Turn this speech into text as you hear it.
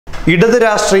ഇടത്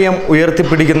രാഷ്ട്രീയം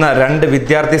ഉയർത്തിപ്പിടിക്കുന്ന രണ്ട്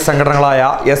വിദ്യാർത്ഥി സംഘടനകളായ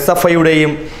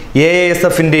SFIയുടെയും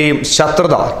AISFന്റെയും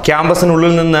ശത്രുത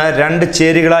ക്യാമ്പസിനുള്ളിൽ നിന്ന് രണ്ട്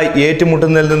ചേരികളായി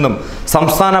ഏറ്റുമുട്ടുന്നതിൽ നിന്നും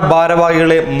സംസ്ഥാന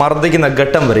ഭാരവാഹികളെ മർദ്ദിക്കുന്ന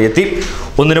ഘട്ടം വരെ എത്തി.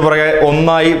 ഒന്നിനു പുറകെ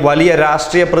ഒന്നായി വലിയ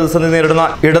രാഷ്ട്രീയ പ്രതിസന്ധി നേരിടുന്ന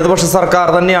ഇടതുപക്ഷ സർക്കാർ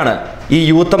തന്നെയാണ് ഈ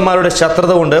യൂത്തന്മാരുടെ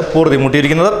ശത്രുത കൊണ്ട്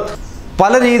പൂർത്തിമുട്ടിയിരിക്കുന്നത്.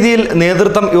 പല രീതിയിൽ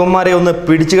നേതൃത്വം ഇവന്മാരെ ഒന്ന്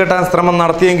പിടിച്ചുകെട്ടാൻ ശ്രമം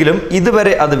നടത്തിയെങ്കിലും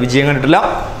ഇതുവരെ അത് വിജയം കണ്ടിട്ടില്ല.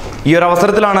 ഈ ഒരു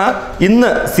അവസരത്തിലാണ് ഇന്ന്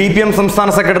CPM സംസ്ഥാന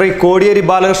സെക്രട്ടറി കോടിയേരി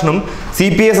ബാലകൃഷ്ണനും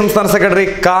CPI സംസ്ഥാന സെക്രട്ടറി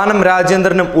കാനം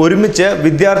രാജേന്ദ്രനും ഒരുമിച്ച്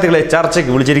വിദ്യാർത്ഥികളെ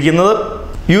ചർച്ചയ്ക്ക് വിളിച്ചിരിക്കുന്നത്.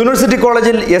 യൂണിവേഴ്സിറ്റി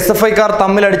കോളേജിൽ SFIക്കാർ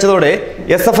തമ്മിലടിച്ചതോടെ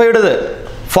SFIയുടേത്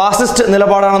ഫാസിസ്റ്റ്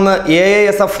നിലപാടാണെന്ന്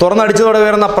AISF തുറന്നടിച്ചതോടെ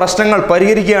ഉയർന്ന പ്രശ്നങ്ങൾ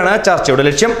പരിഹരിക്കുകയാണ് ചർച്ചയുടെ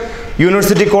ലക്ഷ്യം.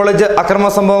 യൂണിവേഴ്സിറ്റി കോളേജ് അക്രമ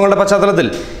സംഭവങ്ങളുടെ പശ്ചാത്തലത്തിൽ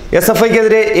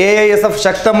SFIക്കെതിരെ AISF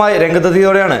ശക്തമായി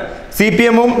രംഗത്തെത്തിയതോടെയാണ്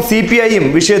CPMഉം CPIയും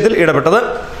വിഷയത്തിൽ ഇടപെട്ടത്.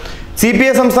 CPI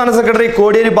സംസ്ഥാന സെക്രട്ടറി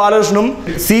കോടിയേരി ബാലകൃഷ്ണനും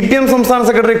CPM സംസ്ഥാന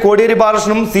സെക്രട്ടറി കോടിയേരി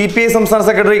ബാലകൃഷ്ണനും CPI സംസ്ഥാന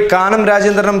സെക്രട്ടറി കാനം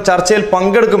രാജേന്ദ്രനും ചർച്ചയിൽ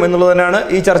പങ്കെടുക്കും എന്നുള്ളത് തന്നെയാണ്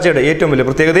ഈ ചർച്ചയുടെ ഏറ്റവും വലിയ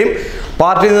പ്രത്യേകതയും.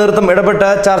 പാർട്ടി നേതൃത്വം ഇടപെട്ട്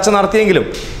ചർച്ച നടത്തിയെങ്കിലും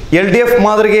LDF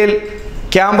മാതൃകയിൽ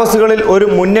ക്യാമ്പസുകളിൽ ഒരു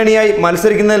മുന്നണിയായി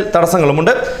മത്സരിക്കുന്നതിൽ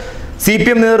തടസ്സങ്ങളുമുണ്ട്.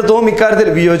 CPM നേതൃത്വവും ഇക്കാര്യത്തിൽ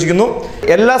വിയോജിക്കുന്നു.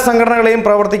 എല്ലാ സംഘടനകളെയും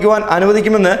പ്രവർത്തിക്കുവാൻ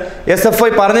അനുവദിക്കുമെന്ന് SFI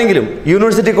പറഞ്ഞെങ്കിലും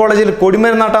യൂണിവേഴ്സിറ്റി കോളേജിൽ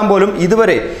കൊടിമരം നാട്ടാൻ പോലും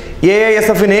ഇതുവരെ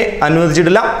AISFനെ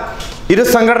അനുവദിച്ചിട്ടില്ല. ഇരു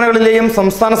സംഘടനകളിലെയും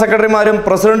സംസ്ഥാന സെക്രട്ടറിമാരും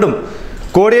പ്രസിഡന്റും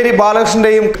കോടിയേരി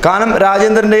ബാലകൃഷ്ണന്റെയും കാനം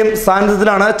രാജേന്ദ്രന്റെയും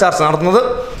സാന്നിധ്യത്തിലാണ് ചർച്ച നടത്തുന്നത്.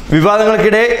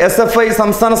 വിവാദങ്ങൾക്കിടെ SFI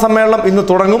സംസ്ഥാന സമ്മേളനം ഇന്ന്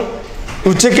തുടങ്ങും.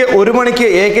 ഉച്ചയ്ക്ക് 1 മണിക്ക്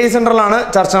AK സെന്ററിലാണ്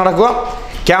ചർച്ച നടക്കുക.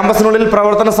 ക്യാമ്പസിനുള്ളിൽ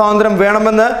പ്രവർത്തന സ്വാതന്ത്ര്യം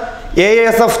വേണമെന്ന്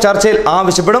AISF ചർച്ചയിൽ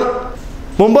ആവശ്യപ്പെടും.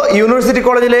 മുമ്പ് യൂണിവേഴ്സിറ്റി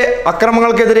കോളേജിലെ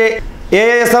അക്രമങ്ങൾക്കെതിരെ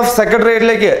AISF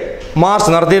സെക്രട്ടേറിയറ്റിലേക്ക് മാർച്ച്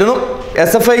നടത്തിയിരുന്നു.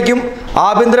 SFIക്കും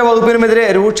ആഭ്യന്തര വകുപ്പിനുമെതിരെ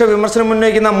രൂക്ഷ വിമർശനം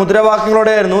ഉന്നയിക്കുന്ന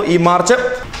മുദ്രാവാക്യങ്ങളോടെയായിരുന്നു ഈ മാർച്ച്.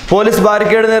 പോലീസ്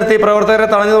ബാരിക്കേഡ് നിർത്തി പ്രവർത്തകരെ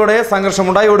തടഞ്ഞതോടെ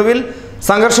സംഘർഷമുണ്ടായി. ഒടുവിൽ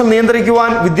സംഘർഷം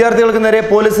നിയന്ത്രിക്കുവാൻ വിദ്യാർത്ഥികൾക്ക് നേരെ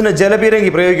പോലീസിന്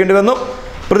ജലപീരങ്കി പ്രയോഗിക്കേണ്ടി വന്നു.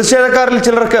 പ്രതിഷേധക്കാരിൽ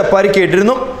ചിലർക്ക്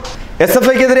പരിക്കേറ്റിരുന്നു.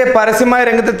 SFIക്കെതിരെ പരസ്യമായ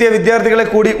രംഗത്തെത്തിയ വിദ്യാർത്ഥികളെ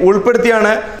കൂടി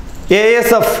ഉൾപ്പെടുത്തിയാണ്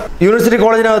AISF യൂണിവേഴ്സിറ്റി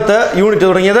കോളേജിനകത്ത് യൂണിറ്റ്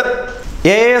തുടങ്ങിയത്.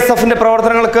 AISFന്റെ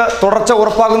പ്രവർത്തനങ്ങൾക്ക് തുടർച്ച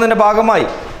ഉറപ്പാക്കുന്നതിന്റെ ഭാഗമായി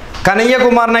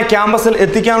കനയ്യകുമാറിനെ ക്യാമ്പസിൽ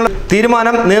എത്തിക്കാനുള്ള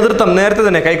തീരുമാനം നേതൃത്വം നേരത്തെ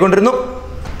തന്നെ കൈക്കൊണ്ടിരുന്നു.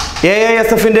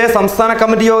 AISFന്റെ സംസ്ഥാന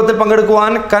കമ്മിറ്റി യോഗത്തിൽ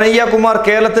പങ്കെടുക്കുവാൻ കനയ്യകുമാർ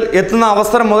കേരളത്തിൽ എത്തുന്ന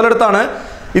അവസരം മുതലെടുത്താണ്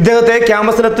ഇദ്ദേഹത്തെ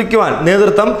ക്യാമ്പസിലെത്തിക്കുവാൻ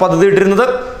നേതൃത്വം പദ്ധതിയിട്ടിരുന്നത്.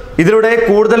 ഇതിലൂടെ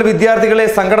കൂടുതൽ വിദ്യാർത്ഥികളെ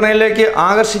സംഘടനയിലേക്ക്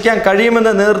ആകർഷിക്കാൻ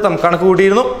കഴിയുമെന്ന് നേതൃത്വം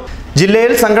കണക്കുകൂട്ടിയിരുന്നു.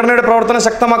 ജില്ലയിൽ സംഘടനയുടെ പ്രവർത്തനം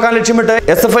ശക്തമാക്കാൻ ലക്ഷ്യമിട്ട്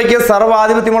SFIക്ക്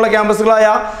സർവ്വാധിപത്യമുള്ള ക്യാമ്പസുകളായ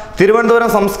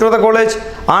തിരുവനന്തപുരം സംസ്കൃത കോളേജ്,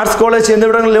 ആർട്സ് കോളേജ്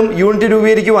എന്നിവിടങ്ങളിലും യൂണിറ്റ്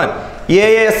രൂപീകരിക്കുവാൻ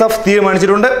AISF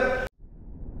തീരുമാനിച്ചിട്ടുണ്ട്.